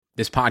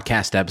This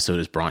podcast episode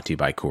is brought to you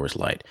by Coors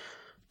Light.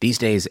 These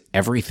days,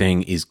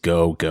 everything is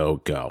go, go,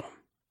 go.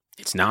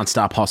 It's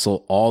nonstop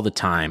hustle all the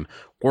time.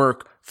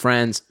 Work,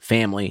 friends,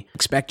 family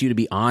expect you to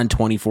be on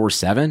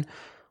 24/7.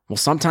 Well,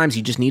 sometimes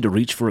you just need to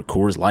reach for a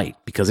Coors Light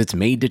because it's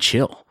made to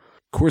chill.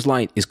 Coors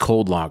Light is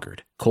cold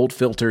lagered, cold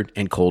filtered,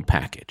 and cold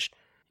packaged.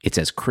 It's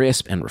as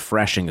crisp and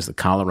refreshing as the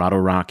Colorado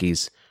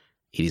Rockies.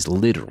 It is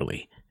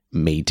literally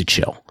made to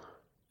chill.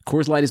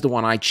 Coors Light is the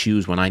one I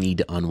choose when I need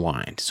to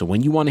unwind. So when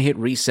you want to hit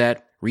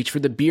reset, reach for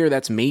the beer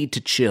that's made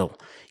to chill.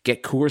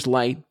 Get Coors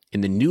Light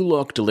in the new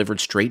look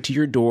delivered straight to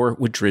your door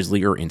with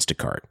Drizzly or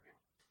Instacart.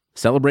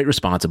 Celebrate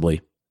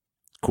responsibly.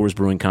 Coors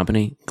Brewing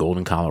Company,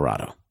 Golden,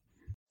 Colorado.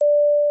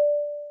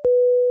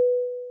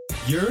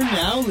 You're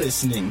now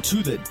listening to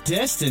the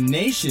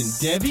Destination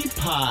Devy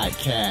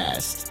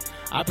podcast.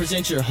 I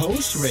present your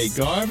host, Ray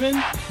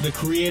Garvin, the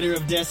creator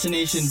of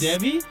Destination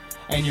Devy,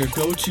 and your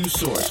go-to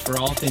source for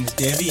all things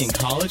Devy and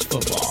college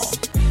football.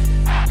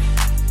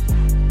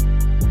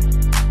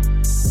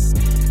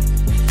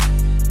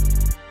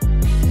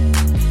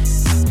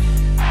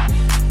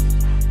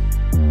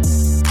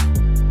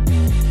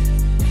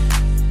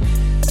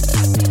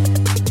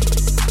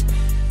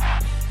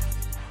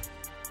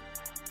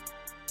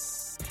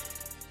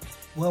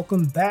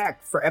 Welcome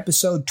back for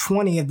episode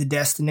 20 of the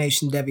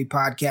Destination Devy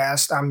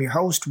podcast. I'm your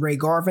host, Ray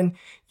Garvin.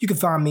 You can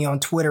find me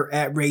on Twitter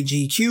at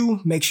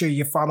RayGQ. Make sure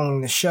you're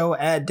following the show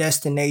at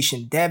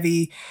Destination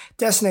Devy.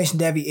 Destination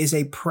Devy is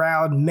a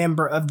proud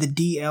member of the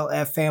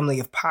DLF family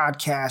of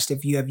podcasts.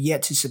 If you have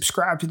yet to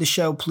subscribe to the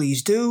show,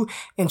 please do,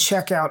 and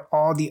check out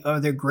all the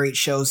other great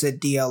shows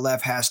that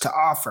DLF has to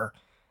offer.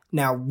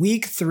 Now,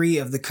 week 3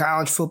 of the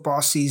college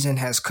football season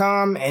has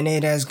come, and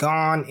it has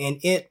gone, and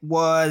it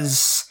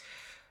was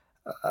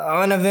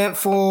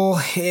uneventful.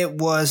 It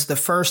was the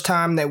first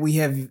time that we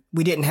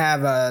didn't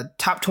have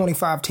top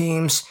 25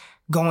 teams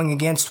going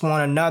against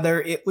one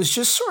another. It was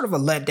just sort of a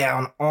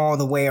letdown all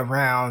the way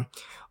around.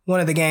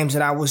 One of the games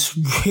that I was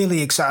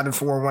really excited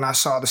for when I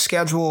saw the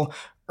schedule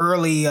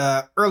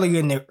earlier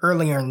in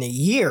the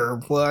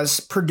year was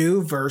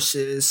Purdue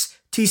versus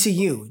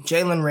TCU,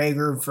 Jalen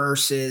Reagor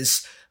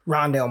versus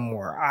Rondale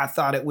Moore. I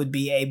thought it would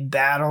be a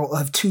battle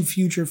of two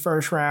future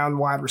first-round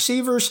wide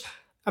receivers.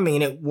 I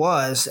mean, it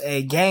was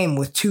a game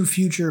with two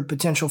future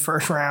potential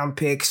first-round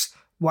picks,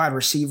 wide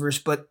receivers,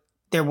 but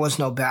there was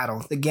no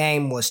battle. The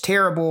game was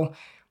terrible.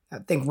 I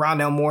think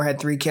Rondale Moore had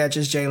 3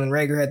 catches. Jalen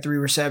Reagor had 3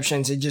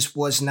 receptions. It just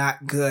was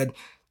not good.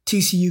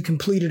 TCU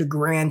completed a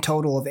grand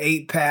total of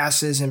 8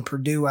 passes, and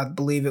Purdue, I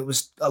believe it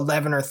was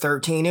 11 or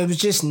 13. It was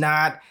just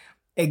not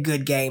a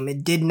good game.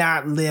 It did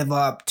not live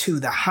up to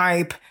the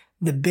hype.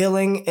 The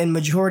billing, and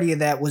majority of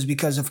that was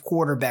because of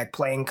quarterback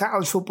play. In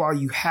college football,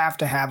 you have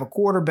to have a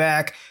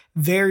quarterback.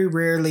 Very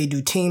rarely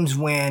do teams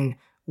win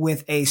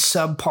with a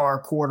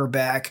subpar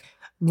quarterback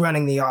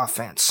running the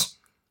offense.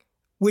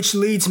 Which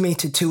leads me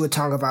to Tua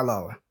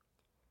Tagovailoa.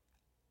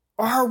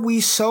 Are we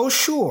so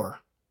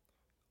sure?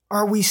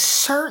 Are we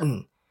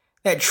certain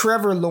that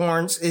Trevor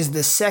Lawrence is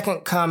the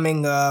second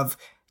coming of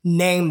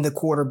name the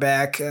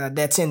quarterback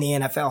that's in the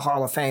NFL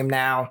Hall of Fame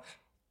now?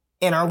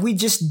 And are we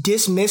just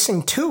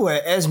dismissing Tua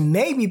as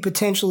maybe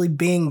potentially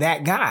being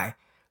that guy?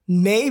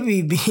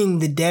 Maybe being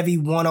the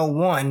Devy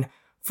 101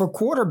 for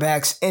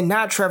quarterbacks and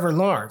not Trevor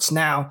Lawrence.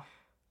 Now,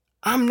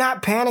 I'm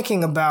not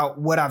panicking about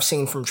what I've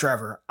seen from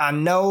Trevor. I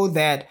know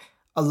that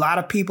a lot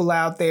of people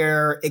out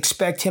there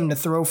expect him to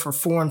throw for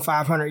 400 and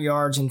 500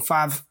 yards and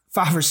five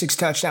or 6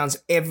 touchdowns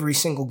every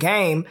single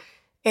game.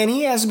 And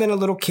he has been a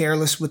little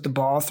careless with the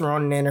ball,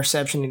 throwing an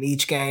interception in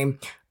each game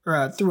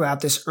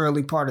throughout this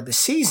early part of the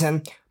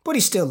season. But he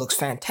still looks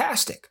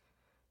fantastic.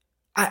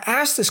 I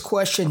asked this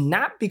question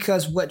not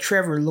because what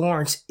Trevor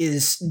Lawrence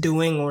is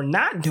doing or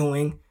not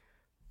doing,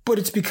 but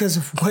it's because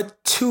of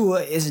what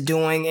Tua is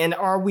doing. And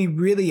are we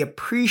really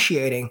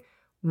appreciating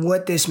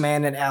what this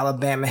man at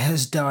Alabama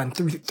has done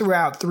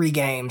throughout 3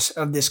 games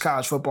of this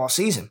college football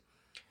season?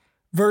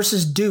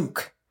 Versus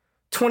Duke,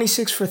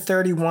 26 for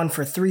 31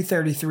 for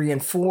 333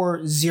 and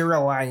 4,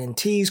 0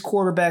 INTs,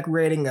 quarterback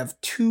rating of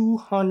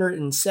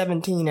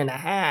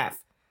 217.5.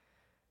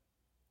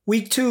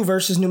 Week 2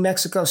 versus New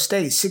Mexico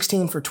State,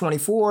 16 for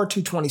 24,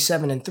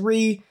 227 and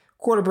 3,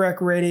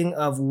 quarterback rating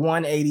of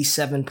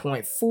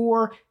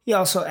 187.4. He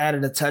also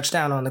added a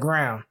touchdown on the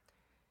ground.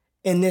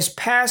 In this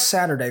past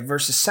Saturday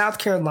versus South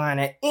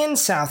Carolina in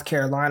South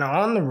Carolina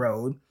on the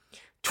road,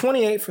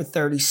 28 for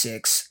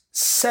 36,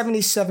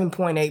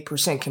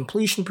 77.8%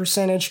 completion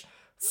percentage,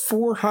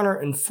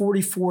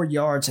 444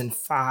 yards and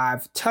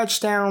 5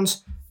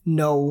 touchdowns,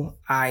 no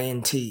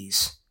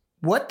INTs.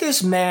 What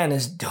this man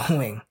is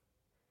doing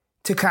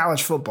to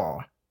college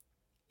football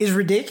is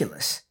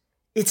ridiculous.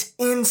 It's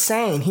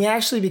insane. He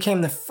actually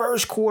became the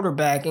first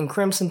quarterback in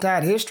Crimson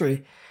Tide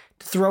history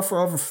to throw for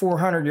over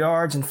 400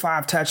 yards and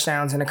 5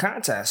 touchdowns in a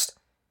contest.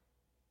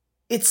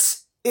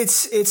 It's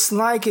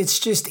like it's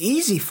just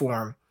easy for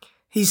him.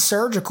 He's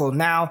surgical.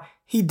 Now,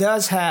 he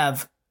does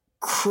have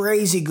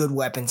crazy good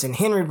weapons in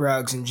Henry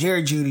Ruggs and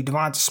Jerry Jeudy,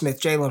 Devonta Smith,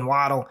 Jalen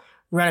Waddle,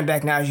 running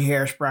back Najee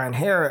Harris,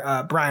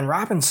 Brian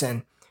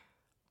Robinson.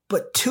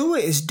 But Tua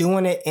is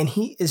doing it, and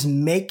he is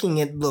making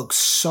it look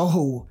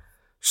so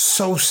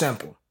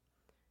simple.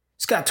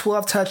 He's got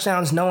 12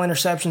 touchdowns, no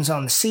interceptions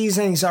on the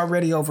season. He's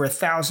already over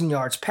 1,000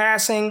 yards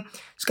passing.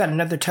 He's got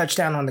another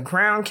touchdown on the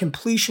ground.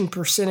 Completion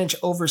percentage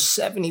over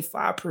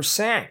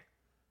 75%.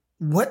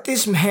 What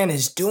this man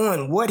is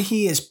doing, what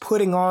he is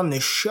putting on the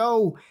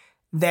show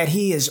that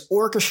he is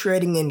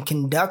orchestrating and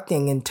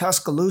conducting in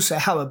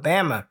Tuscaloosa,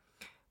 Alabama,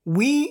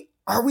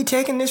 are we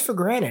taking this for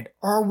granted?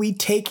 Are we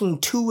taking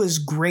Tua's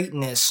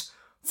greatness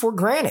for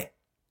granted?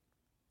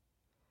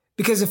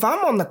 Because if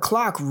I'm on the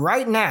clock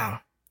right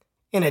now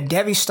in a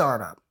Devy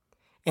startup,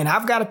 and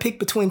I've got to pick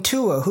between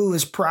Tua, who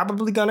is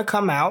probably going to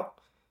come out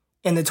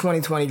in the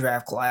 2020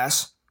 draft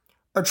class,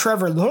 or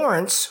Trevor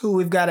Lawrence, who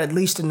we've got at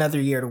least another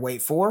year to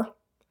wait for,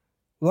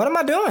 what am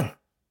I doing?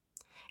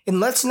 And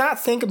let's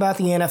not think about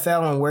the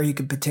NFL and where he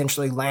could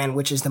potentially land,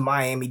 which is the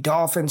Miami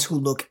Dolphins, who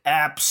look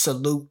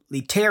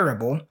absolutely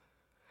terrible.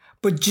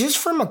 But just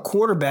from a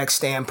quarterback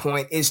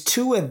standpoint, is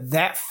Tua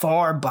that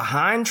far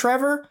behind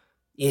Trevor?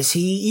 Is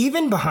he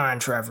even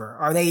behind Trevor?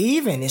 Are they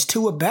even? Is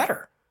Tua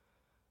better?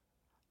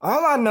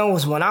 All I know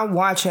is when I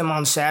watch him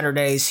on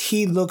Saturdays,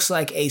 he looks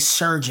like a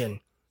surgeon.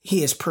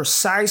 He is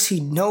precise. He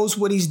knows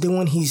what he's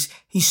doing. He's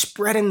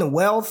spreading the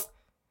wealth.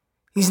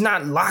 He's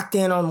not locked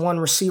in on one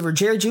receiver.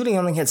 Jerry Jeudy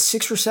only had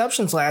 6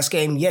 receptions last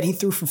game, yet he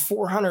threw for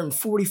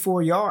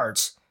 444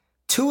 yards.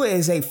 Tua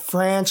is a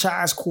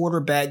franchise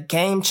quarterback,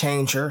 game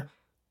changer,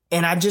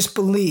 and I just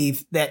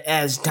believe that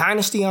as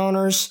dynasty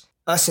owners,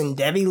 us in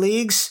Devy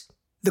leagues,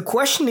 the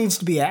question needs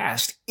to be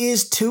asked,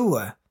 is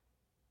Tua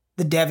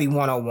the Devy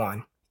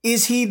 101?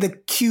 Is he the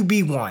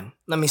QB1?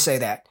 Let me say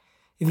that.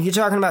 If you're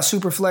talking about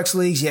super flex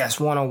leagues, yes,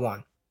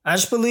 101. I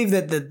just believe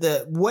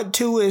that what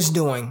Tua is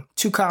doing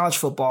to college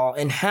football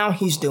and how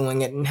he's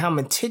doing it and how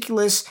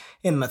meticulous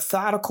and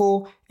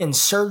methodical and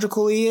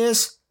surgical he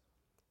is,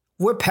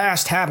 we're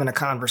past having a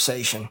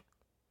conversation.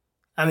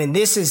 I mean,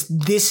 this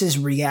is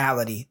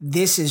reality.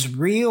 This is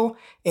real.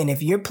 And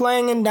if you're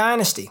playing in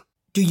Dynasty,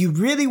 do you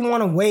really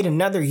want to wait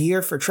another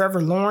year for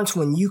Trevor Lawrence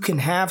when you can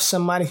have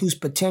somebody who's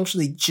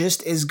potentially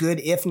just as good,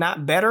 if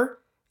not better,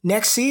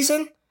 next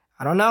season?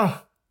 I don't know.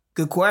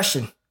 Good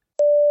question.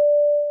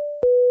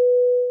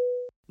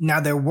 Now,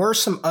 there were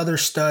some other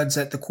studs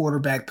at the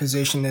quarterback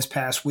position this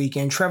past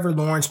weekend, Trevor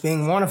Lawrence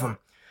being one of them.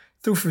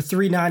 Threw for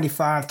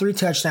 395, 3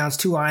 touchdowns,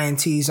 2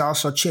 INTs,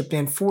 also chipped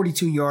in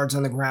 42 yards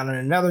on the ground and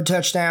another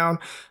touchdown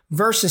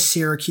versus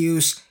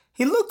Syracuse.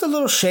 He looked a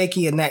little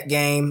shaky in that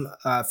game.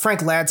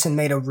 Frank Ladson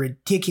made a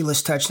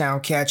ridiculous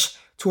touchdown catch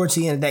towards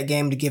the end of that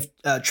game to give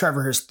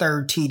Trevor his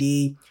 3rd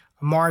TD.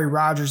 Amari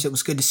Rodgers, it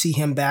was good to see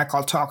him back.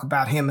 I'll talk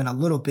about him in a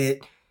little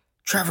bit.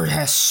 Trevor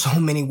has so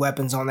many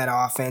weapons on that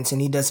offense,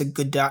 and he does a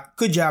good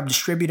job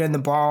distributing the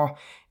ball.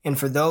 And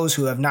for those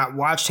who have not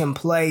watched him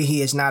play,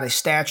 he is not a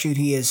statue.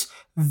 He is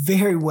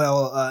very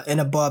well an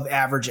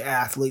above-average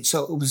athlete,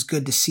 so it was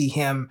good to see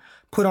him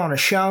put on a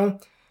show.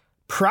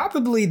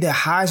 Probably the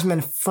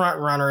Heisman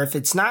frontrunner. If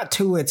it's not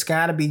Tua, it's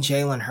got to be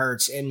Jalen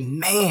Hurts. And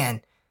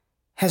man,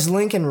 has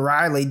Lincoln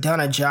Riley done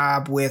a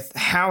job with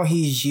how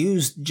he's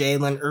used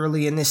Jalen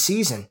early in this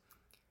season.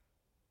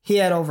 He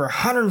had over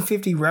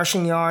 150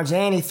 rushing yards,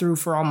 and he threw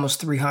for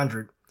almost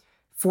 300.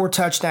 4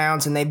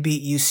 touchdowns, and they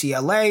beat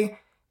UCLA.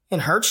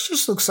 And Hurts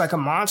just looks like a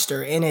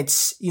monster, and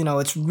it's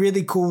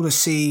really cool to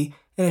see,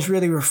 and it's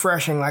really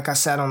refreshing, like I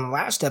said on the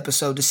last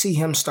episode, to see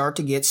him start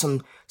to get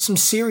some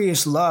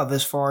serious love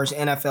as far as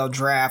NFL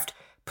draft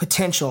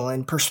potential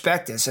and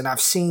prospectus. And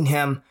I've seen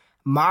him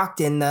mocked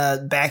in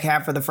the back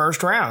half of the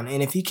first round.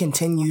 And if he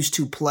continues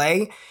to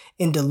play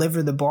and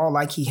deliver the ball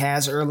like he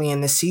has early in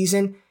the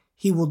season,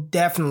 he will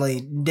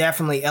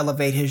definitely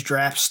elevate his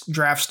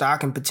draft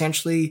stock and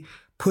potentially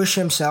push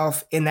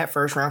himself in that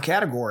first round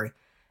category,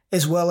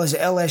 as well as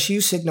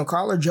LSU signal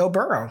caller Joe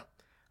Burrow.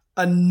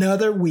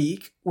 Another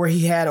week where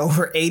he had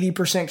over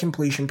 80%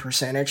 completion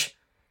percentage.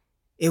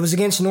 It was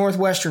against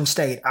Northwestern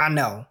State, I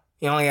know.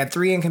 He only had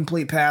 3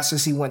 incomplete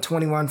passes. He went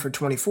 21 for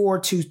 24,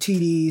 2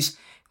 TDs,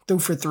 threw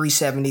for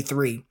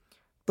 373.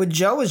 But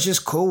Joe is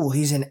just cool.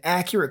 He's an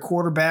accurate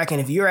quarterback,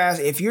 and if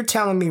you're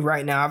telling me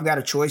right now I've got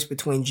a choice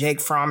between Jake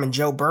Fromm and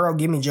Joe Burrow,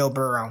 give me Joe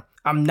Burrow.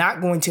 I'm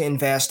not going to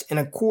invest in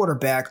a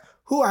quarterback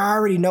who I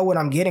already know what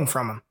I'm getting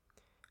from him.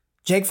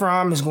 Jake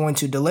Fromm is going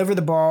to deliver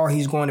the ball.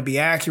 He's going to be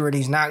accurate.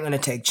 He's not going to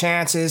take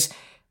chances.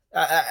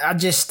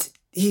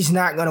 He's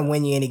not going to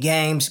win you any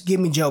games. Give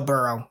me Joe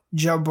Burrow.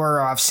 Joe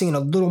Burrow, I've seen a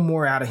little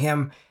more out of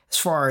him as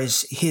far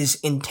as his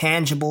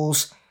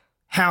intangibles,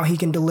 how he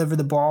can deliver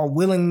the ball,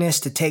 willingness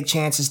to take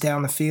chances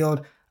down the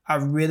field. I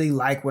really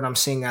like what I'm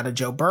seeing out of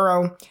Joe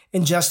Burrow.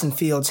 And Justin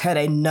Fields had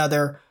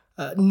another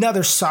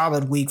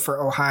solid week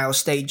for Ohio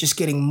State, just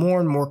getting more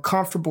and more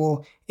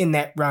comfortable in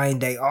that Ryan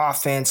Day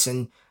offense.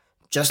 And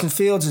Justin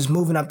Fields is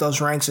moving up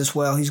those ranks as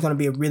well. He's going to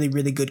be a really,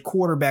 really good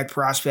quarterback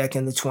prospect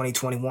in the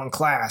 2021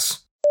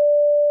 class.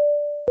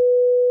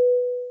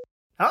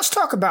 Now let's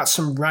talk about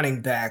some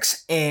running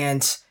backs.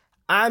 And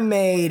I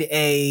made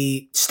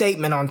a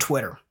statement on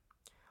Twitter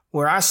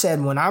where I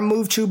said when I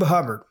move Chuba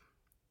Hubbard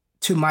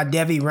to my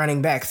Devy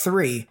running back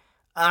 3,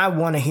 I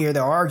want to hear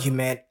the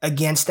argument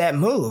against that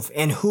move,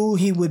 and who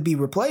he would be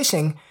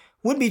replacing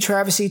would be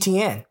Travis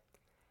Etienne.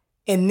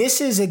 And this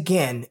is,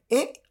 again,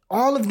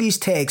 all of these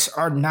takes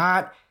are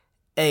not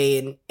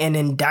an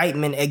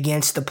indictment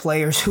against the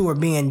players who are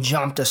being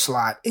jumped a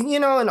slot.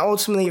 And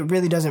ultimately it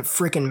really doesn't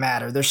freaking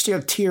matter. They're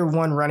still tier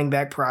 1 running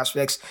back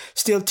prospects,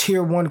 still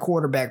tier 1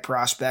 quarterback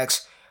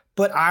prospects,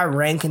 but I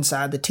rank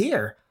inside the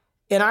tier.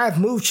 And I've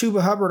moved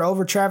Chuba Hubbard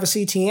over Travis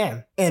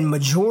Etienne. And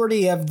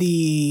majority of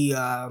the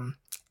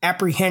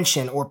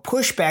apprehension or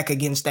pushback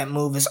against that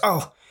move is,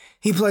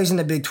 he plays in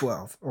the Big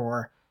 12,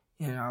 or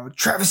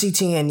Travis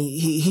Etienne,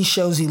 he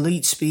shows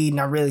elite speed, and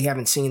I really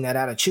haven't seen that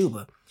out of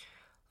Chuba.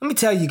 Let me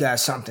tell you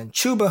guys something.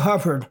 Chuba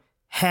Hubbard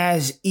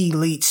has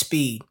elite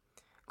speed.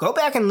 Go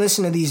back and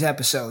listen to these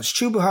episodes.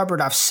 Chuba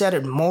Hubbard, I've said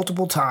it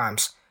multiple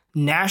times,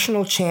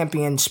 national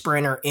champion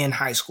sprinter in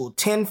high school,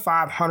 10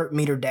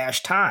 500-meter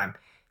dash time.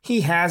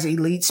 He has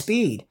elite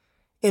speed.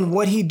 And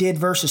what he did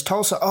versus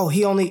Tulsa,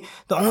 the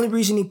only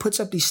reason he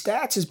puts up these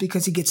stats is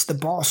because he gets the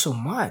ball so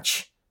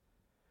much.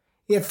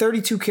 He had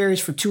 32 carries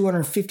for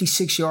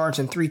 256 yards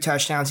and 3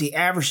 touchdowns. He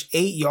averaged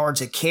 8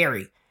 yards a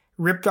carry.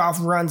 Ripped off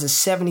runs of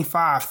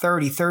 75,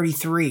 30,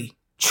 33.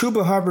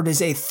 Chuba Hubbard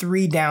is a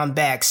 3-down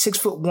back,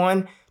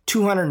 6'1",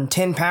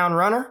 210-pound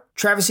runner.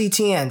 Travis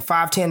Etienne,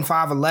 5'10",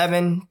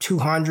 5'11",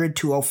 200,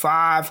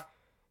 205.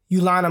 You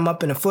line them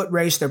up in a foot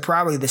race, they're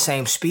probably the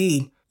same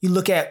speed. You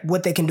look at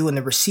what they can do in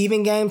the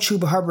receiving game,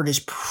 Chuba Hubbard is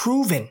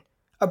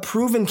a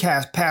proven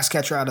pass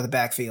catcher out of the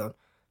backfield.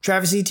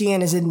 Travis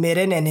Etienne is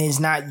admitted and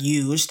is not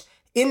used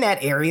in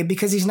that area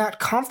because he's not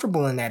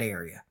comfortable in that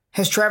area.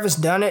 Has Travis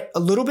done it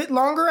a little bit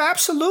longer?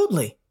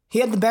 Absolutely. He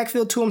had the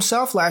backfield to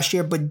himself last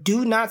year, but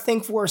do not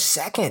think for a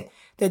second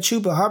that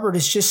Chuba Hubbard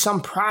is just some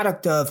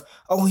product of,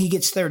 he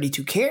gets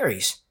 32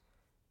 carries.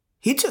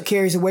 He took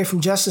carries away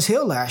from Justice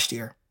Hill last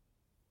year.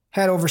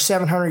 Had over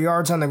 700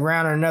 yards on the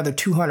ground and another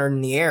 200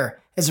 in the air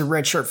as a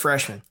redshirt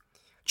freshman.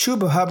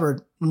 Chuba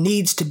Hubbard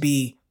needs to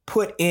be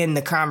put in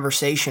the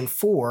conversation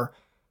for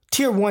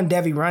Tier 1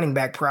 Devy running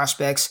back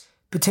prospects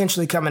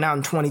potentially coming out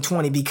in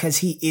 2020 because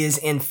he is,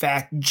 in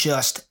fact,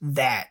 just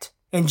that.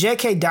 And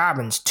J.K.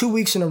 Dobbins, 2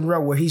 weeks in a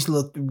row where he's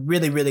looked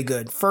really, really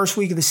good. First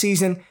week of the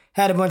season,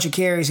 had a bunch of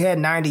carries, had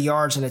 90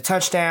 yards and a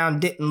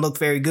touchdown, didn't look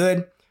very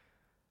good.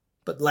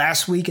 But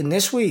last week and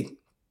this week,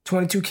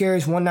 22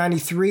 carries,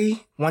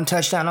 193, 1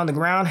 touchdown on the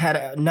ground, had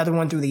another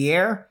one through the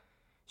air.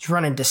 He's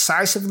running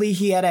decisively.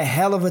 He had a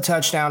hell of a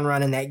touchdown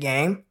run in that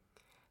game.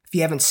 If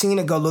you haven't seen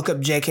it, go look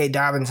up J.K.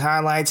 Dobbins'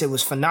 highlights. It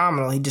was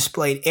phenomenal. He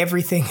displayed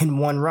everything in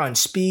one run.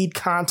 Speed,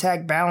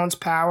 contact, balance,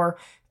 power,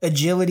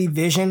 agility,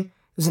 vision.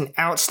 It was an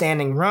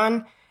outstanding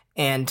run.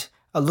 And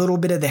a little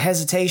bit of the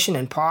hesitation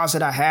and pause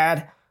that I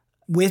had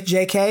with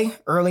J.K.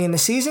 early in the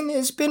season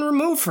has been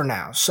removed for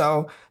now.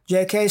 So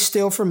J.K. is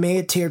still, for me,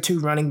 a Tier 2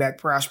 running back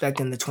prospect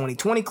in the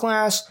 2020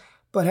 class.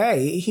 But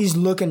hey, he's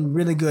looking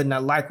really good, and I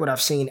like what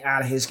I've seen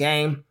out of his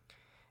game,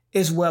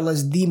 as well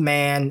as the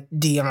man,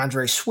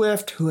 DeAndre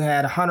Swift, who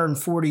had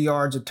 140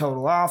 yards of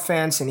total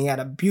offense, and he had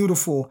a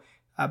beautiful,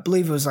 I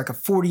believe it was like a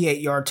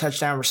 48-yard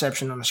touchdown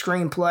reception on the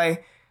screenplay.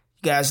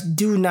 You guys,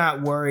 do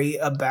not worry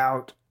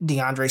about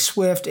DeAndre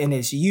Swift and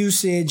his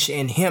usage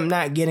and him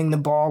not getting the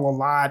ball a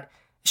lot.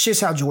 It's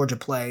just how Georgia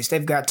plays.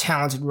 They've got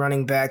talented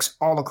running backs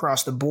all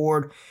across the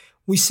board.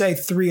 We say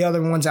 3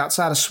 other ones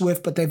outside of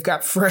Swift, but they've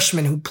got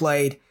freshmen who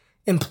played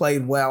and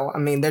played well. I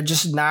mean, they're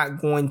just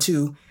not going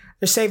to.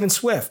 They're saving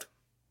Swift.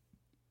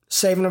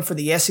 Saving him for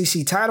the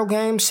SEC title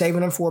game,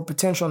 saving him for a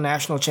potential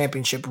national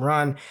championship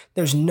run.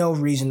 There's no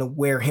reason to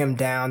wear him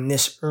down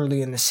this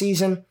early in the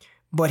season,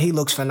 but he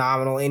looks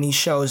phenomenal, and he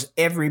shows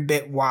every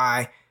bit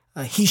why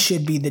he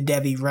should be the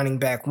Devy running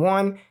back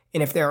 1.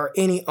 And if there are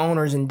any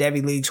owners in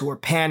Devy leagues who are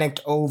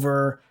panicked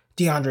over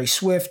DeAndre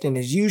Swift and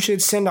his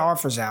usage, send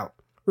offers out.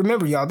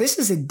 Remember, y'all, this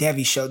is a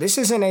Devy show. This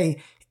isn't a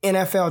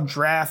NFL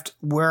draft,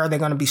 where are they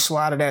going to be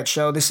slotted at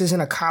show. This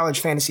isn't a college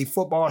fantasy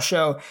football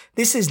show.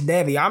 This is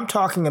Devy. I'm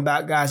talking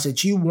about guys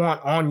that you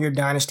want on your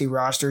dynasty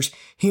rosters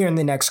here in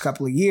the next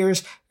couple of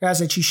years, guys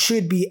that you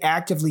should be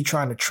actively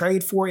trying to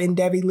trade for in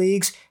Devy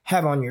leagues,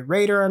 have on your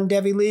radar in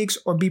Devy leagues,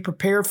 or be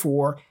prepared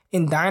for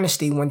in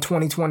dynasty when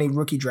 2020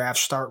 rookie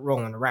drafts start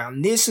rolling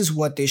around. This is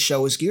what this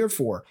show is geared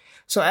for.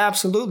 So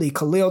absolutely,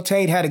 Khalil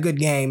Tate had a good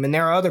game, and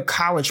there are other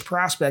college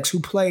prospects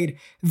who played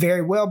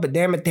very well, but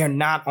damn it, they're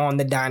not on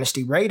the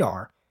dynasty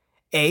radar.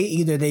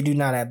 Either they do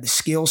not have the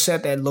skill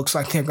set that looks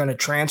like they're going to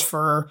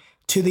transfer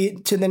to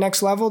the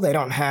next level. They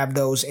don't have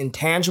those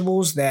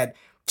intangibles, that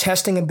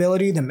testing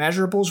ability, the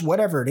measurables,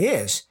 whatever it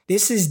is.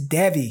 This is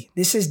Devy.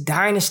 This is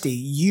dynasty.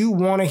 You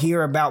want to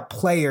hear about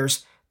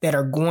players that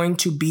are going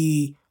to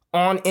be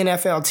on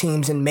NFL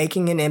teams and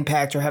making an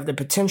impact, or have the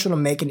potential to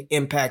make an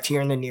impact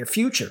here in the near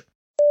future.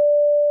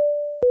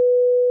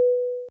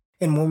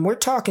 And when we're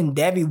talking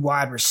Devy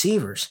wide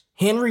receivers,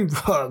 Henry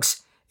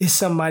Ruggs is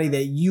somebody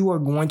that you are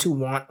going to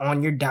want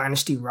on your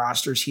dynasty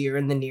rosters here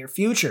in the near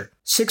future.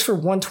 6 for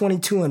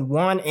 122 and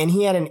 1, and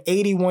he had an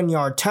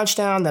 81-yard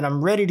touchdown that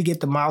I'm ready to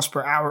get the miles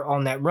per hour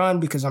on that run,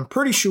 because I'm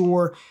pretty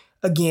sure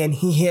Again,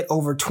 he hit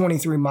over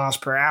 23 miles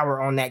per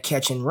hour on that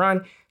catch and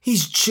run.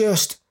 He's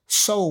just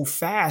so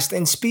fast,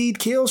 and speed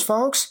kills,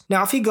 folks.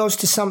 Now, if he goes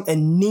to some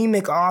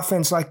anemic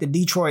offense like the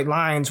Detroit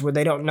Lions where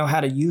they don't know how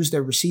to use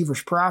their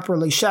receivers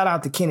properly, shout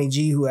out to Kenny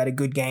G, who had a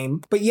good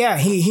game. But yeah,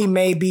 he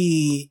may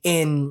be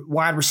in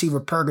wide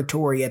receiver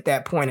purgatory at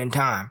that point in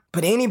time.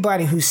 But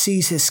anybody who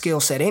sees his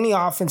skill set, any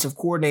offensive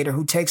coordinator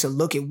who takes a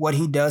look at what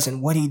he does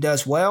and what he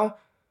does well,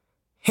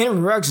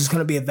 Henry Ruggs is going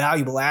to be a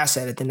valuable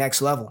asset at the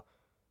next level.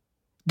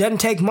 Doesn't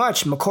take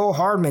much. McCole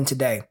Hardman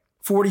today,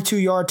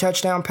 42-yard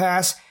touchdown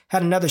pass,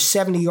 had another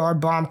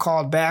 70-yard bomb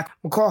called back.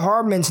 McCole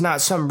Hardman's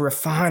not some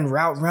refined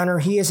route runner.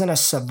 He isn't a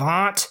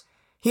savant.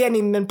 He hadn't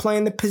even been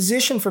playing the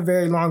position for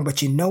very long,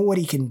 but you know what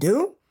he can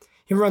do?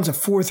 He runs a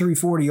 4.3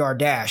 40-yard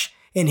dash.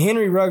 And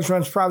Henry Ruggs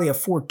runs probably a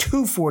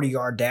 4.2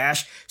 40-yard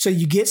dash. So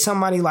you get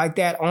somebody like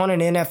that on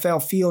an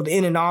NFL field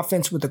in an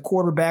offense with a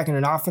quarterback and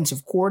an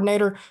offensive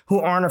coordinator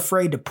who aren't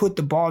afraid to put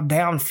the ball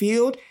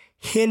downfield.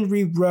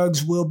 Henry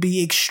Ruggs will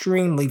be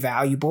extremely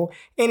valuable,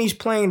 and he's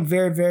playing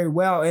very, very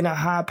well in a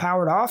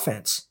high-powered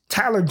offense.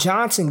 Tyler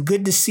Johnson,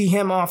 good to see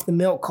him off the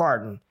milk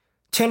carton.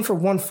 10 for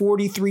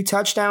 140, 3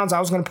 touchdowns.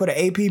 I was going to put an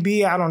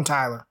APB out on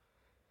Tyler.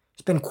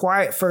 It's been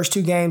quiet first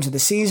 2 games of the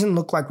season.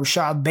 Looked like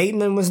Rashad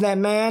Bateman was that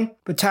man.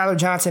 But Tyler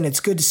Johnson,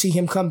 it's good to see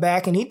him come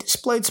back, and he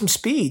displayed some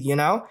speed, you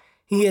know.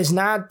 He is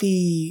not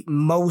the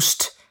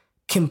most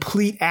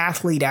complete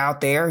athlete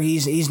out there.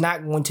 He's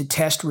not going to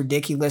test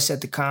ridiculous at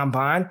the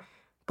combine.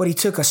 But he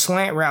took a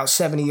slant route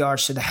 70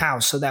 yards to the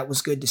house, so that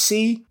was good to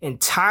see. And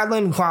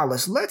Tylan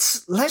Wallace,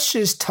 let's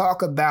just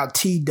talk about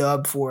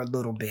T-Dub for a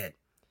little bit.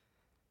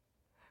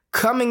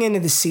 Coming into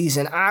the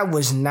season, I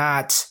was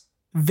not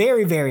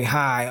very, very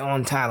high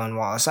on Tylan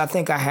Wallace. I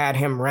think I had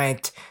him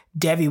ranked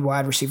Devy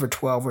wide receiver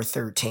 12 or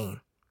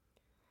 13.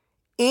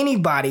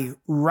 Anybody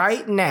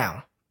right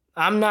now,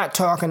 I'm not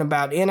talking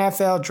about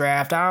NFL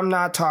draft. I'm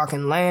not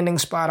talking landing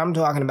spot. I'm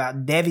talking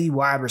about Devy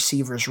wide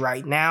receivers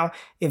right now.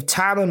 If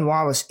Tylan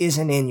Wallace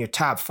isn't in your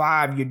top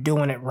 5, you're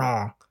doing it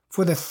wrong.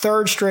 For the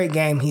 3rd straight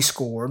game, he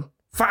scored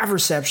 5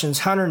 receptions,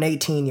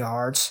 118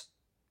 yards,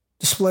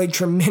 displayed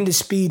tremendous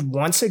speed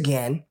once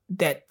again,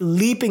 that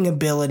leaping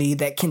ability,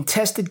 that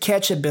contested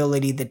catch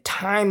ability, the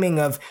timing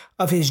of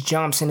his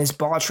jumps and his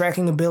ball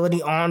tracking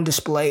ability on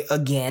display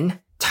again.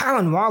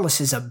 Tylan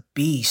Wallace is a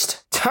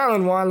beast.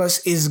 Tylan Wallace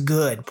is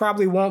good.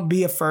 Probably won't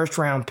be a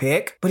first-round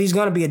pick, but he's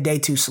going to be a day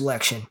 2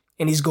 selection.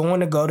 And he's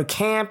going to go to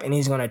camp, and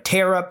he's going to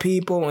tear up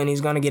people, and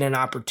he's going to get an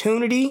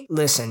opportunity.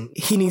 Listen,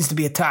 he needs to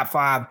be a top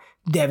 5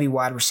 Devy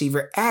wide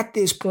receiver at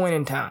this point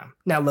in time.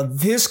 Now,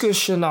 Laviska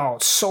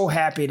Shenault, so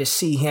happy to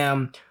see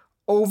him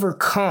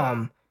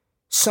overcome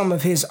some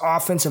of his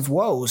offensive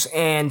woes.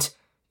 And,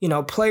 you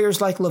know,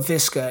 players like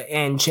Laviska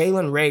and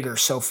Jalen Reagor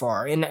so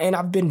far, and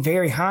I've been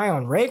very high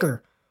on Reagor,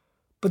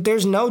 but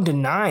there's no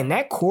denying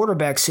that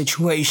quarterback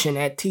situation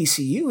at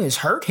TCU has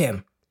hurt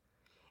him.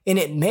 And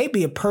it may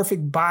be a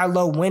perfect buy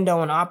low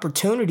window and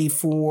opportunity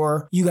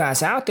for you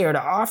guys out there to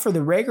offer the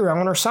Reagor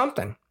owner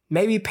something.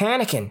 Maybe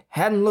panicking.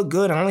 Hadn't looked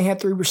good. Only had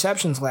 3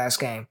 receptions last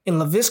game. And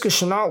Laviska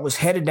Shenault was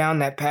headed down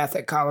that path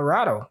at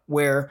Colorado,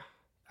 where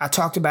I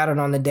talked about it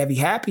on the Devy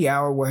Happy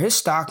Hour, where his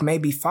stock may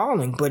be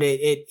falling, but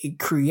it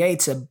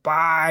creates a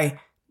buy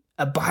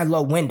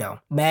low window.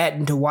 Matt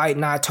and Dwight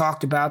and I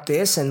talked about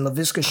this, and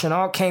Laviska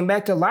Shenault came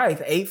back to life.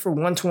 8 for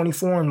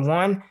 124 and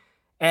 1,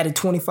 added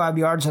 25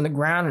 yards on the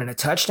ground and a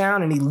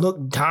touchdown, and he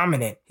looked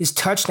dominant. His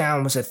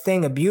touchdown was a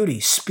thing of beauty.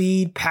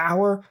 Speed,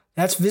 power,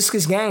 that's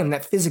Viska's game,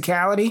 that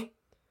physicality.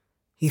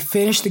 He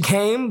finished the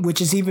game, which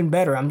is even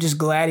better. I'm just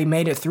glad he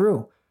made it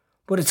through.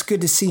 But it's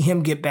good to see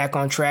him get back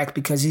on track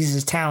because he's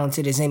as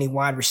talented as any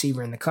wide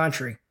receiver in the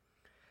country.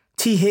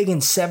 T.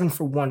 Higgins, 7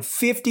 for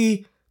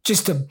 150.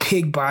 Just a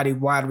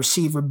big-bodied wide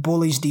receiver,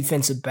 bullies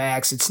defensive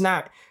backs. It's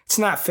not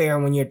fair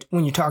when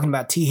you're talking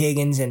about T.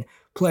 Higgins and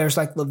players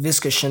like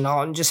Laviska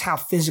Shenault and just how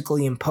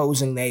physically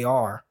imposing they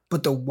are.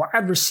 But the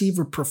wide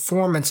receiver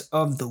performance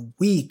of the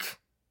week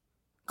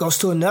goes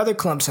to another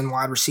Clemson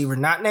wide receiver,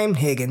 not named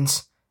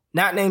Higgins,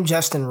 not named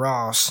Justin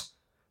Ross,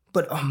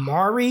 but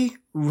Amari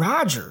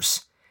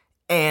Rodgers.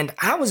 And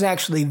I was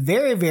actually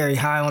very, very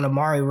high on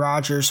Amari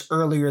Rodgers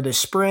earlier this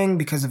spring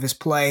because of his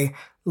play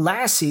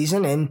last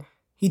season, and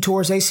he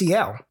tore his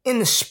ACL. In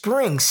the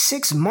spring,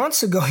 6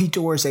 months ago, he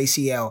tore his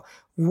ACL.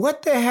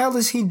 What the hell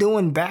is he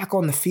doing back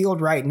on the field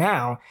right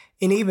now?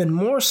 And even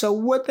more so,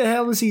 what the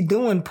hell is he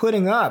doing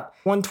putting up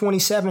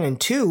 127 and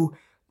 2,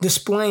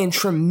 displaying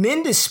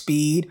tremendous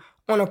speed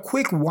on a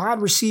quick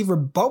wide receiver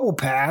bubble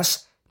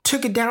pass,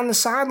 took it down the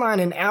sideline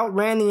and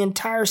outran the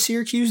entire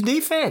Syracuse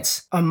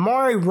defense.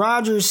 Amari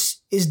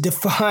Rodgers is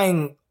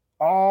defying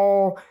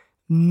all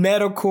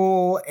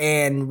medical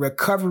and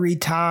recovery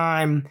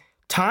timelines,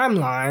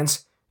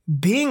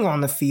 being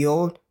on the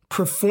field,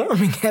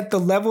 performing at the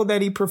level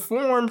that he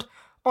performed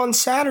on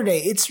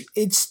Saturday.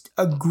 It's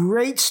a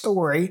great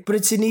story, but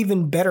it's an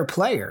even better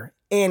player.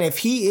 And if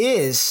he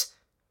is,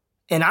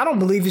 and I don't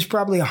believe he's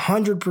probably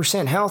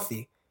 100%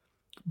 healthy,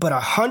 but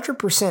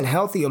 100%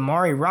 healthy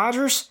Amari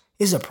Rodgers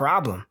is a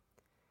problem.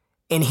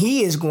 And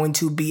he is going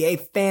to be a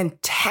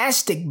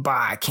fantastic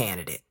buy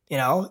candidate. You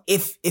know,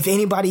 if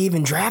anybody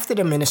even drafted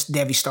him in a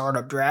Devy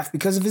startup draft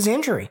because of his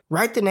injury.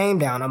 Write the name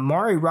down.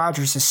 Amari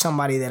Rodgers is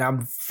somebody that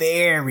I'm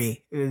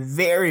very,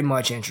 very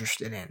much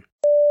interested in.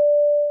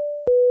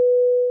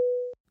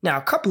 Now,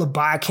 a couple of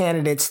buy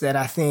candidates that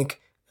I think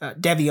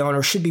Devy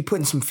owners should be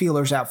putting some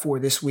feelers out for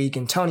this week.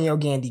 Antonio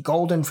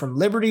Gandy-Golden from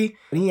Liberty.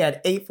 He had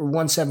 8 for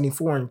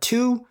 174 and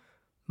 2.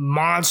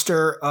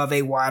 Monster of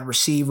a wide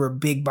receiver,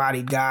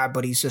 big-bodied guy,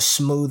 but he's a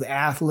smooth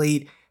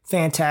athlete.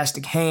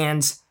 Fantastic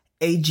hands.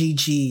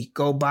 AGG,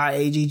 go buy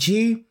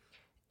AGG.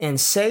 And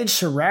Sage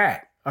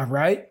Surratt, all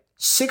right?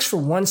 6 for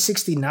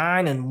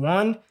 169 and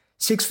 1.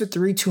 6'3",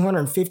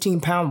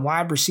 215-pound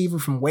wide receiver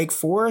from Wake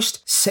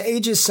Forest.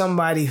 Sage is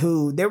somebody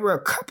who, there were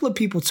a couple of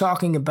people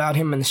talking about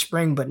him in the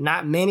spring, but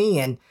not many.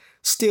 And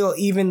still,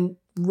 even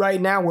right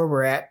now where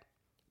we're at,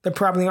 there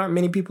probably aren't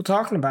many people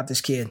talking about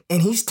this kid.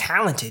 And he's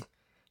talented.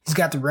 He's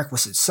got the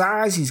requisite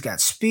size. He's got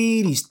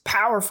speed. He's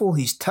powerful.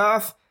 He's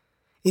tough.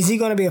 Is he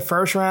going to be a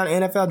first-round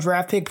NFL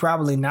draft pick?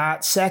 Probably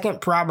not.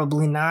 Second,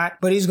 probably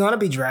not. But he's going to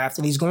be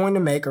drafted. He's going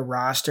to make a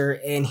roster.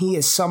 And he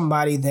is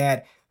somebody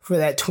that, for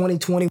that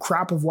 2020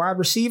 crop of wide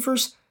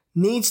receivers,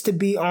 needs to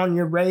be on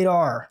your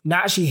radar.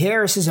 Najee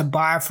Harris is a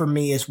buy for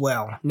me as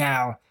well.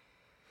 Now,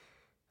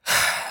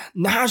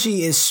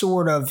 Najee is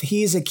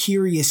he's a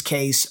curious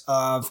case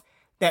of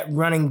that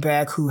running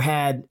back who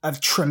had a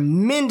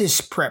tremendous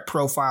prep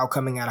profile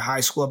coming out of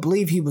high school. I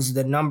believe he was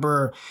the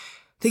number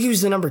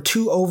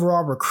 2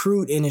 overall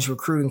recruit in his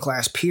recruiting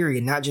class,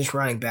 period, not just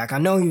running back. I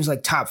know he was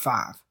like top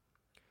 5.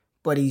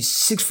 But he's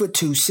 6'2",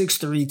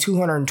 6'3",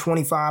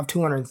 225,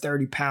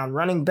 230-pound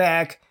running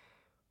back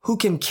who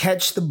can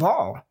catch the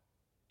ball.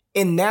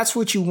 And that's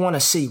what you want to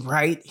see,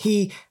 right?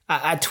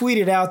 I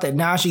tweeted out that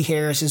Najee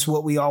Harris is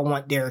what we all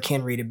want Derrick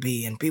Henry to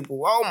be. And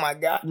people, oh my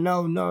God,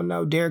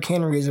 no. Derrick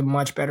Henry is a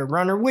much better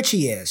runner, which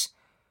he is.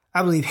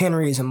 I believe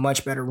Henry is a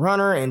much better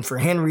runner. And for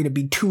Henry to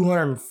be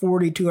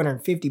 240,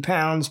 250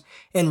 pounds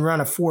and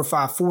run a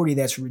 4.5 40,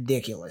 that's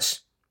ridiculous.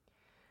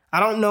 I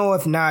don't know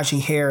if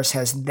Najee Harris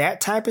has that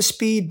type of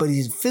speed, but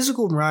he's a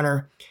physical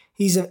runner.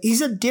 He's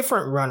a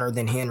different runner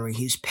than Henry.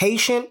 He's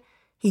patient.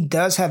 He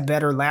does have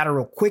better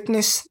lateral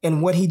quickness.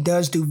 And what he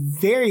does do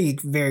very,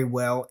 very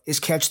well is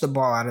catch the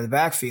ball out of the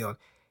backfield.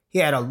 He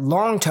had a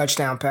long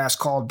touchdown pass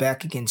called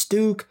back against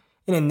Duke.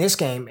 And in this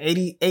game,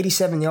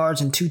 87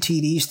 yards and 2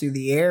 TDs through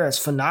the air. That's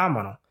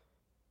phenomenal.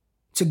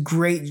 It's a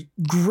great,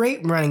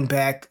 great running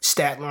back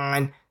stat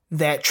line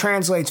that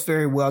translates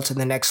very well to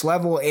the next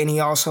level. And he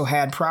also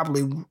had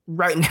probably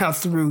right now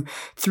through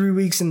 3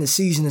 weeks in the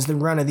season is the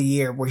run of the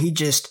year where he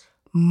just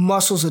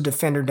muscles a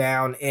defender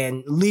down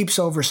and leaps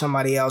over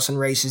somebody else and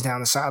races down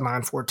the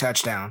sideline for a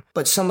touchdown.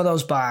 But some of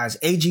those buys,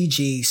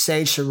 AGG,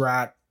 Sage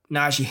Surratt,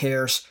 Najee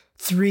Harris,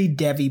 3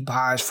 Devy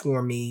buys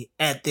for me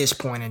at this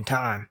point in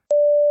time.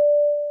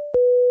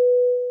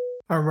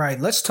 All right,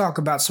 let's talk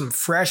about some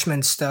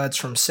freshman studs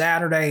from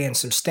Saturday and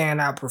some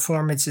standout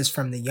performances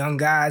from the young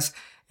guys.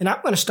 And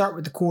I'm going to start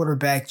with the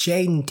quarterback,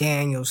 Jaden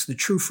Daniels, the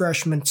true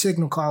freshman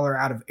signal caller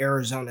out of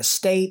Arizona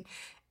State.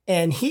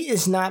 And he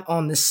is not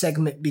on this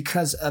segment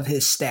because of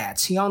his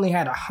stats. He only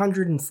had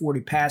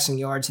 140 passing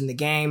yards in the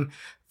game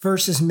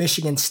versus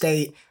Michigan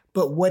State.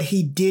 But what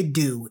he did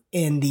do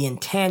in the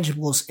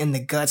intangibles and the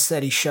guts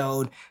that he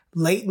showed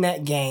late in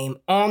that game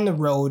on the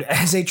road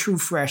as a true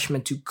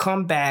freshman to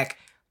come back,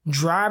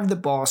 drive the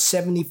ball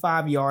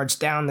 75 yards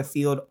down the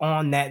field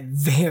on that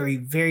very,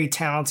 very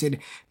talented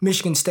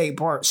Michigan State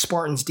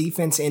Spartans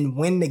defense and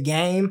win the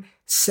game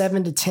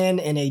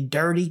 7-10 in a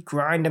dirty,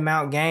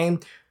 grind-em-out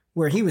game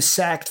where he was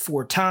sacked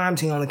 4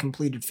 times. He only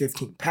completed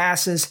 15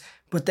 passes.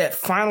 But that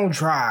final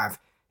drive,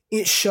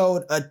 it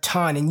showed a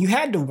ton. And you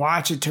had to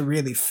watch it to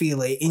really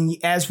feel it. And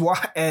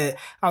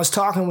I was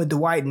talking with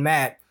Dwight and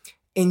Matt,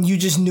 and you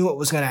just knew it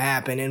was going to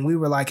happen. And we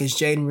were like, is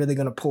Jaden really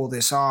going to pull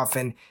this off?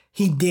 And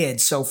he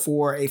did. So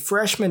for a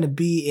freshman to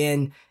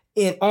be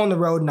on the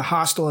road in a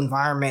hostile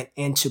environment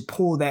and to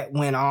pull that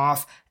win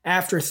off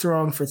after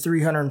throwing for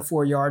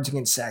 304 yards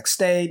against Sac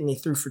State, and he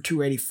threw for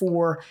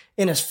 284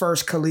 in his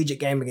first collegiate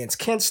game against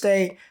Kent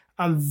State,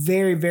 I'm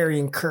very, very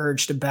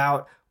encouraged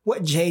about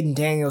what Jaden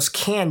Daniels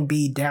can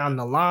be down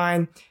the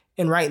line.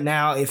 And right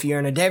now, if you're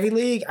in a Devy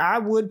league, I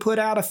would put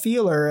out a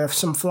feeler of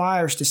some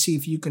flyers to see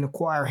if you can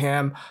acquire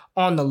him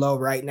on the low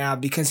right now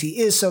because he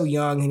is so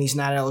young and he's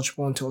not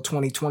eligible until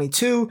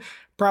 2022.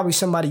 Probably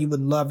somebody you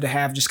would love to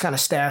have just kind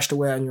of stashed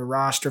away on your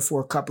roster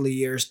for a couple of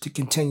years to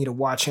continue to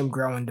watch him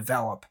grow and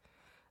develop.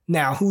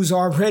 Now, who's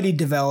already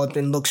developed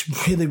and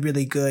looks really,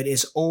 really good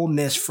is Ole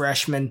Miss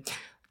freshman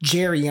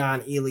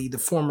Jerrion Ely, the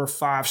former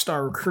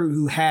 5-star recruit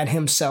who had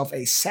himself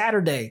a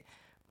Saturday,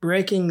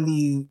 breaking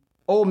the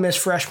Ole Miss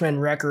freshman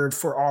record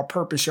for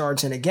all-purpose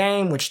yards in a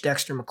game, which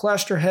Dexter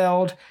McCluster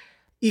held.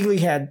 Ely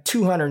had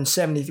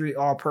 273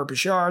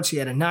 all-purpose yards. He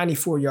had a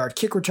 94-yard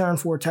kick return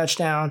for a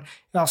touchdown.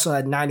 He also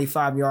had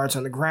 95 yards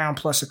on the ground,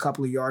 plus a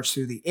couple of yards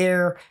through the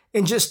air,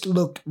 and just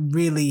looked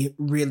really,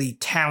 really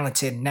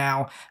talented.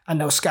 Now, I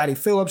know Scotty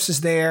Phillips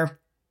is there.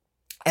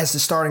 as the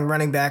starting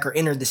running back or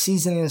entered the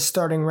season as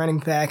starting running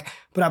back,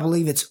 but I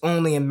believe it's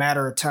only a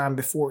matter of time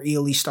before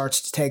Ely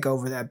starts to take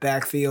over that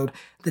backfield.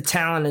 The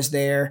talent is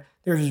there.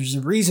 There's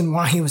a reason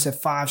why he was a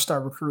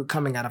 5-star recruit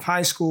coming out of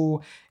high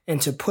school,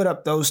 and to put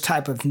up those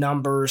type of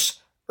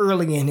numbers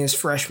early in his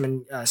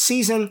freshman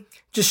season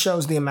just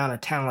shows the amount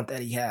of talent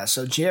that he has.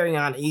 So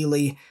Jerrion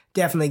Ely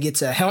definitely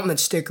gets a helmet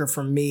sticker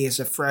from me as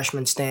a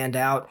freshman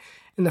standout.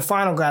 And the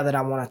final guy that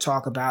I want to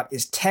talk about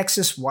is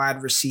Texas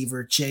wide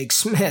receiver Jake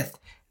Smith.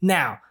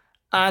 Now,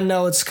 I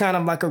know it's kind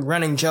of like a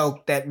running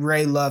joke that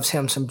Ray loves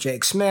him some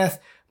Jake Smith,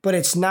 but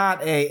it's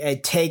not a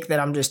take that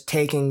I'm just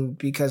taking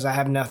because I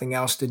have nothing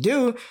else to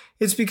do.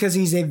 It's because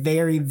he's a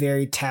very,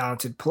 very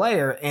talented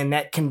player, and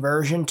that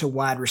conversion to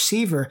wide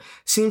receiver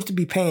seems to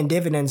be paying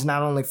dividends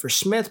not only for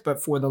Smith,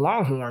 but for the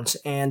Longhorns.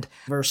 And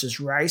versus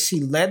Rice,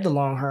 he led the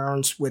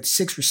Longhorns with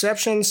 6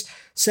 receptions,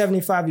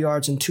 75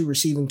 yards, and 2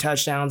 receiving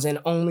touchdowns in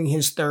only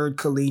his 3rd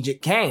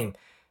collegiate game.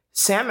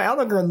 Sam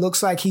Ehlinger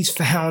looks like he's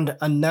found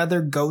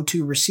another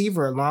go-to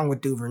receiver along with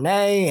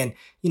Duvernay, and,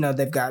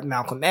 they've got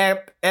Malcolm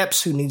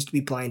Epps, who needs to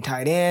be playing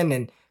tight end,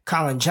 and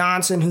Colin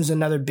Johnson, who's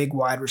another big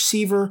wide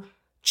receiver.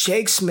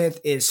 Jake Smith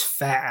is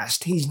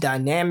fast. He's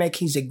dynamic.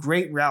 He's a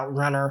great route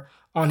runner.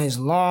 On his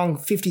long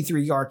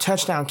 53-yard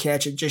touchdown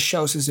catch, it just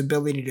shows his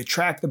ability to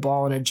track the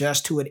ball and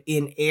adjust to it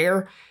in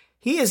air.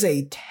 He is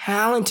a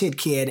talented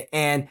kid,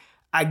 and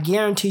I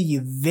guarantee you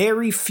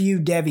very few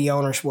Devy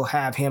owners will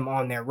have him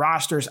on their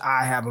rosters.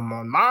 I have him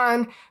on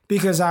mine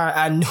because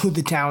I knew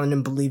the talent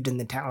and believed in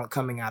the talent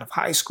coming out of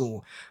high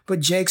school.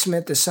 But Jake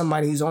Smith is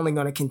somebody who's only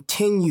going to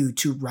continue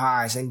to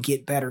rise and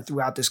get better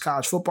throughout this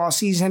college football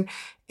season.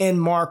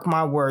 And mark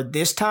my word,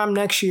 this time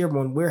next year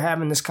when we're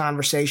having this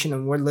conversation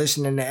and we're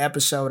listening to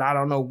episode, I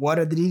don't know what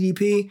of the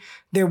DDP,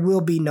 there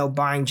will be no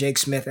buying Jake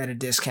Smith at a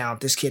discount.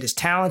 This kid is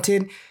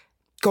talented.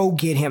 Go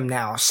get him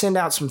now. Send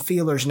out some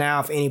feelers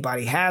now if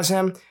anybody has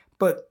him.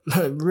 But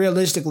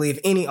realistically, if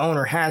any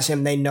owner has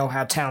him, they know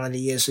how talented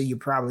he is, so you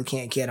probably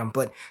can't get him.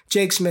 But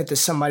Jake Smith is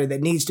somebody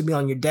that needs to be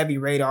on your Devy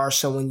radar,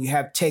 so when you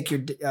take your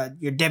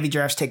Devy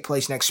drafts take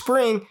place next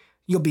spring,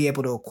 you'll be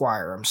able to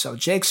acquire him. So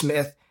Jake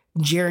Smith,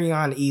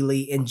 Jerrion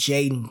Ely, and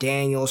Jaden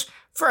Daniels,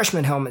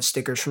 freshman helmet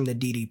stickers from the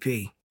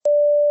DDP.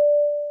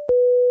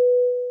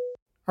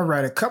 All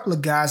right, a couple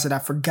of guys that I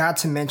forgot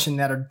to mention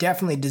that are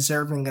definitely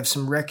deserving of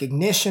some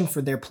recognition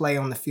for their play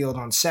on the field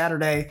on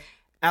Saturday.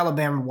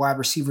 Alabama wide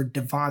receiver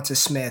Devonta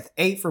Smith,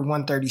 8 for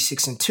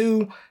 136 and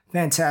 2.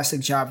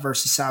 Fantastic job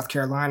versus South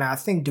Carolina. I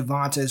think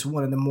Devonta is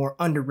one of the more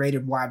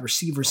underrated wide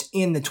receivers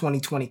in the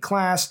 2020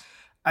 class.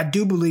 I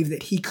do believe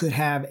that he could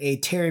have a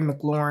Terry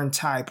McLaurin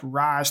type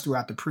rise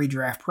throughout the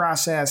pre-draft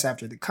process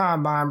after the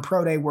combine,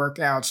 pro day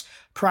workouts,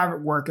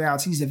 private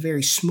workouts. He's a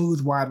very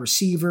smooth wide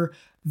receiver.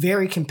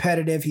 Very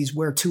competitive. He's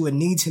where Tua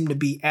needs him to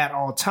be at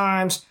all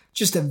times.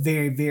 Just a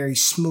very, very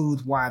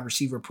smooth wide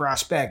receiver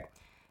prospect.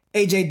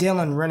 A.J.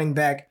 Dillon, running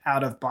back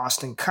out of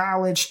Boston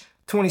College,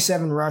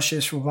 27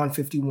 rushes for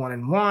 151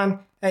 and 1.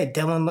 Hey,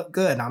 Dillon looked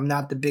good. I'm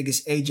not the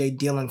biggest A.J.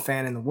 Dillon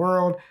fan in the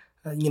world.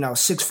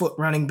 6-foot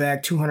running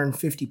back,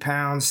 250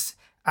 pounds.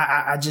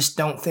 I just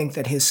don't think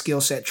that his skill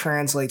set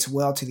translates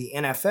well to the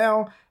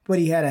NFL, but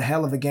he had a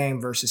hell of a game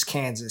versus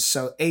Kansas.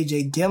 So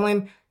A.J.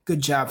 Dillon,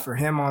 good job for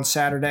him on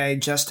Saturday.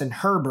 Justin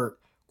Herbert,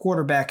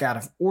 quarterback out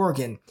of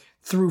Oregon,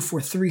 threw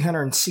for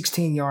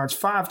 316 yards,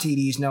 5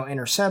 TDs, no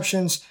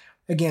interceptions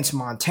against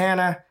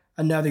Montana.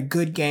 Another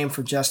good game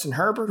for Justin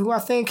Herbert, who I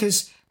think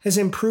has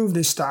improved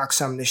his stock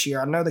some this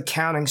year. I know the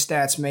counting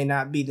stats may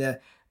not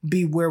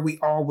be where we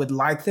all would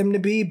like them to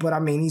be, but I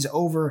mean, he's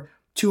over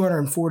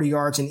 240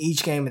 yards in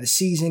each game of the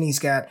season. He's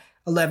got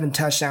 11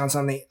 touchdowns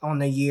on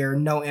the year,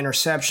 no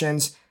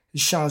interceptions.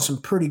 He's shown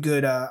some pretty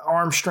good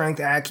arm strength,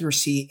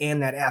 accuracy,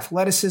 and that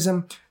athleticism.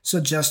 So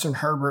Justin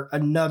Herbert,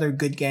 another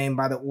good game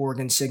by the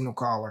Oregon signal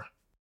caller.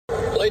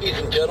 Ladies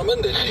and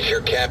gentlemen, this is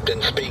your captain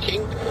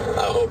speaking.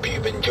 I hope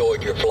you've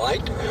enjoyed your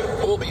flight.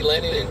 We'll be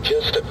landing in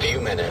just a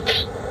few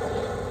minutes.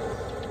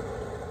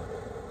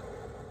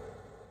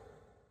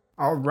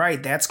 All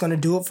right, that's going to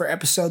do it for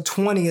episode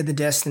 20 of the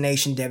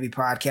Destination Devy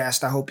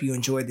podcast. I hope you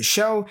enjoyed the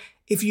show.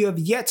 If you have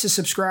yet to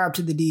subscribe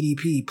to the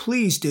DDP,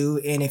 please do.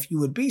 And if you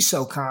would be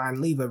so kind,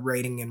 leave a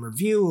rating and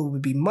review. It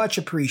would be much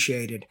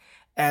appreciated.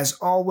 As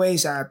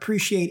always, I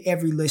appreciate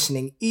every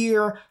listening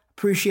ear.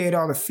 Appreciate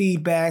all the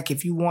feedback.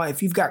 If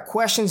you've got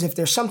questions, if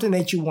there's something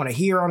that you want to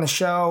hear on the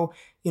show,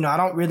 I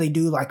don't really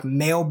do like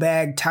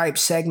mailbag type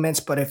segments,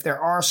 but if there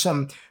are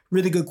some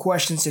really good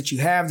questions that you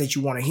have that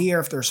you want to hear,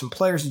 if there's some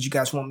players that you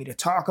guys want me to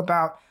talk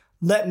about,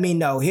 let me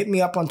know. Hit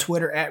me up on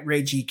Twitter at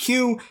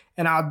RayGQ,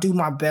 and I'll do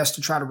my best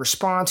to try to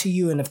respond to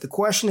you. And if the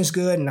question is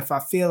good, and if I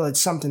feel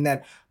it's something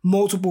that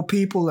multiple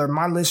people or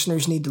my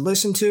listeners need to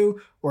listen to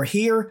or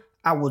hear,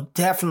 I will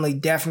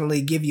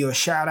definitely give you a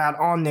shout out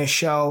on this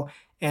show.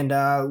 And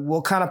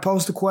we'll kind of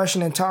pose the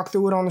question and talk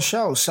through it on the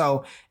show.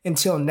 So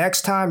until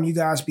next time, you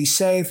guys be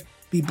safe,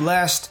 be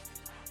blessed.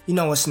 You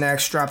know what's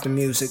next. Drop the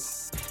music.